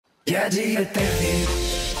Ja dzīve tevi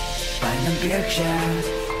paņem priekšā,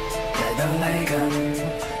 tad laikam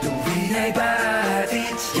tu viņai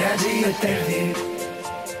patīc. Ja dzīve tevi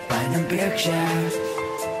paņem priekšā,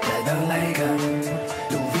 tad laikam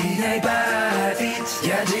tu viņai patīc.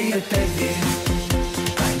 Ja dzīve tevi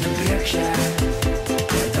paņem priekšā,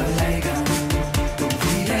 tad laikam tu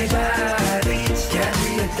viņai patīc. Ja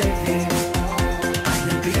dzīve tevi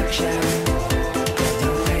paņem priekšā,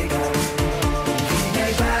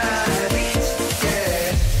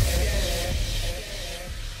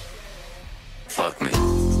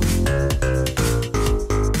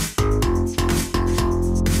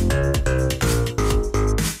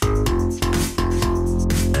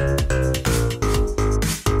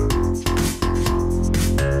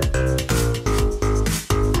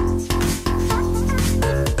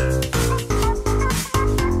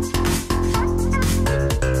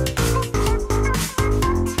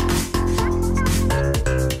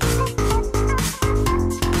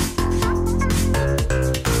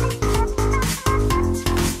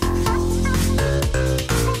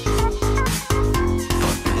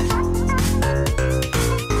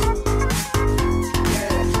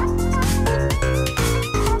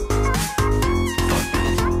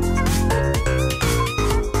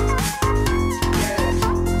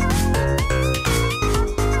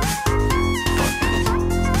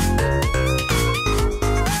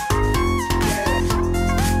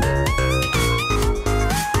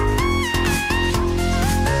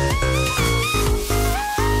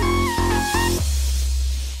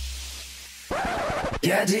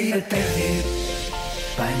 ja dzīve tevi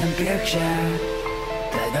paņem priekšā,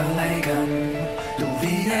 tad laikam tu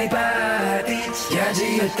viņai patīc. Ja dzīve tevi paņem priekšā, tad laikam tu viņai patīc. Ja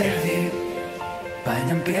dzīve tevi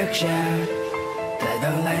paņem priekšā, tad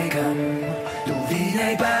laikam tu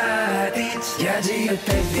viņai patīc. Ja dzīve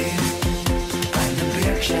tevi paņem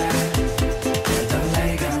priekšā,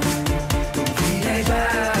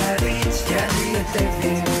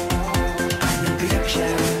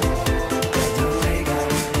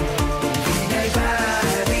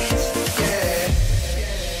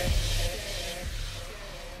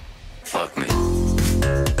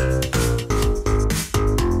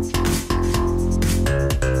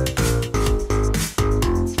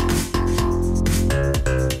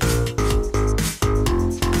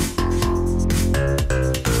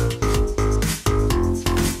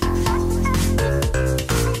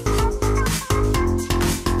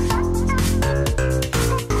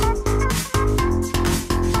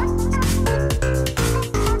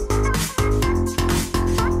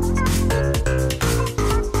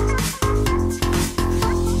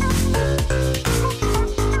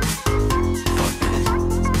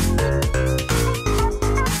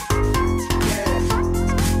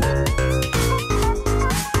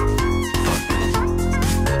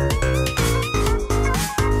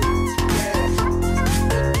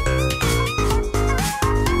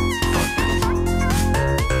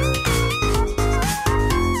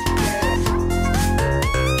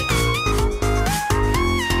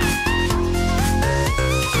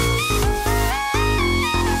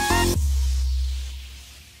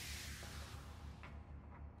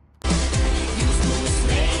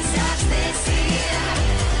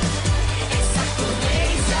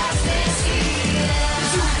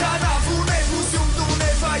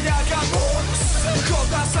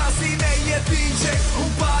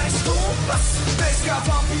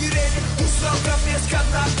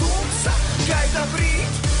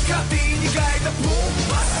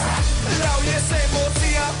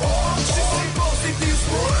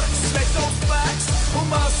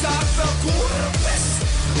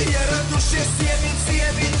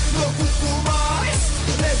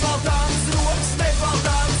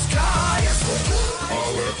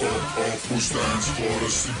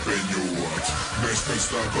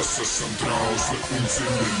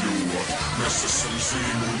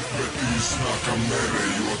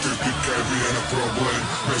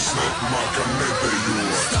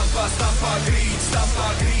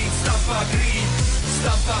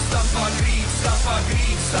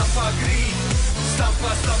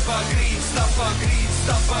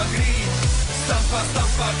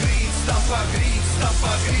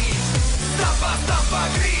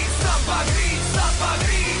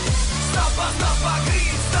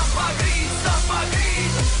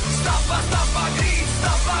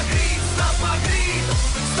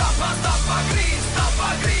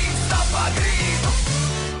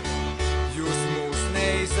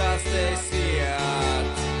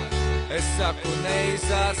 Es saku,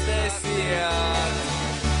 neizārstēsiet,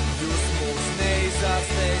 jūs mūs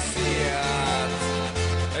neizārstēsiet.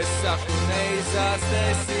 Es saku,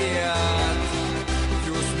 neizārstēsiet,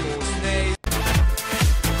 jūs mūs neizārstēsiet.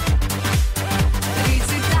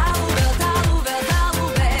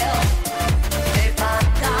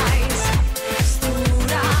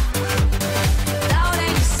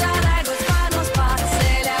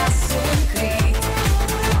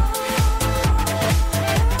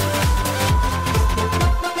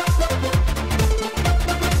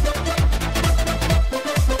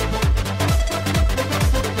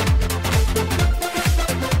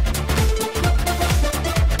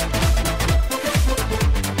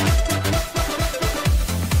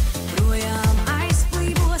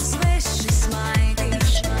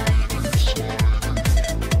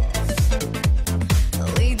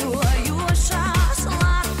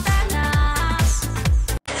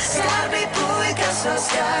 viso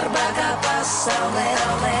skarbākā pasaulē.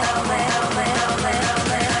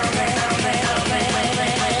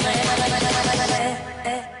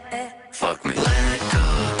 Fuck me. Lēkā,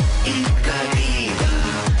 it kā grida,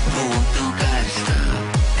 būtu karsta,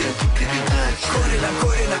 kurina.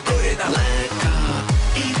 Lēkā,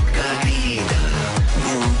 it kā grida,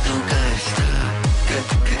 būtu karsta,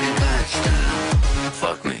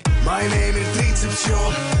 fuck me. My name ir triceps, jo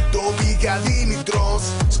to bija kā Dimitrons.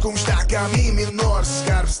 Skumš tā kā mi minors,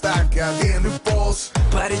 skarbs tā kā dienvidu pols.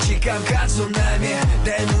 Паричикам kā tsunami,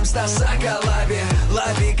 dēļ mums tā saka labi.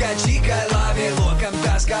 Labi kā čikai labi, lokam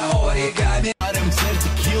tas kā origami. Varam dzert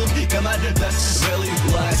tekilu, kamēr tas vēl ir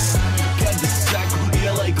glāzs. Kad es saku,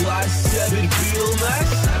 ielai glāzs, sev ir pilnas.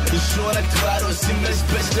 Šonakt vērosim mēs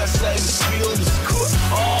bez kā saimnes filmas.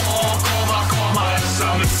 Koma,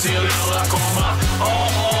 esam cielila koma.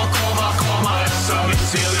 Koma, esam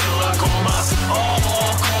cielila koma.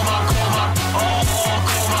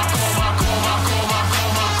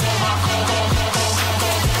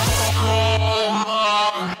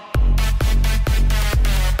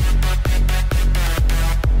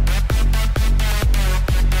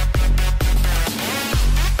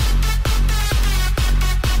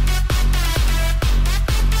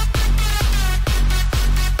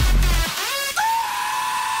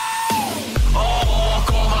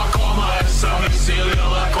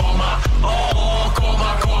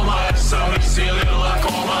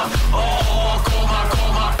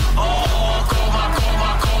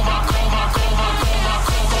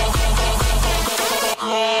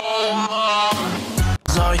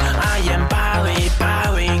 Aii Emm Paalii,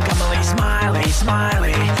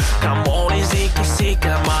 smiley. Come on,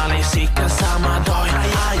 sika, mali, sika, sama doi.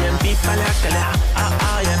 Aii Emm Paalii,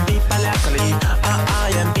 Aii Emm Paalii,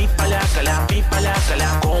 Aii Emm Paalii,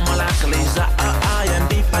 koma lakali, za Aii Emm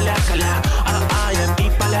Paalii, Aii Emm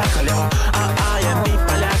Paalii, Aii Emm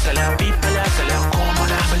Paalii, koma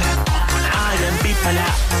lakali, Aii Emm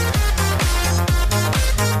Paalii.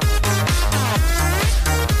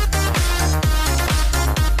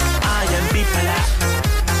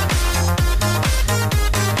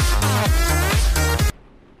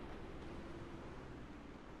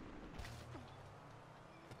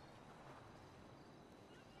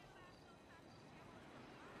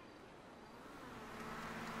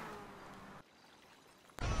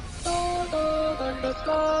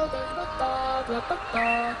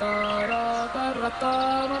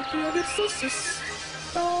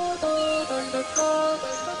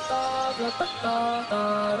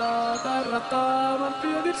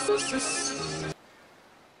 Dirsas.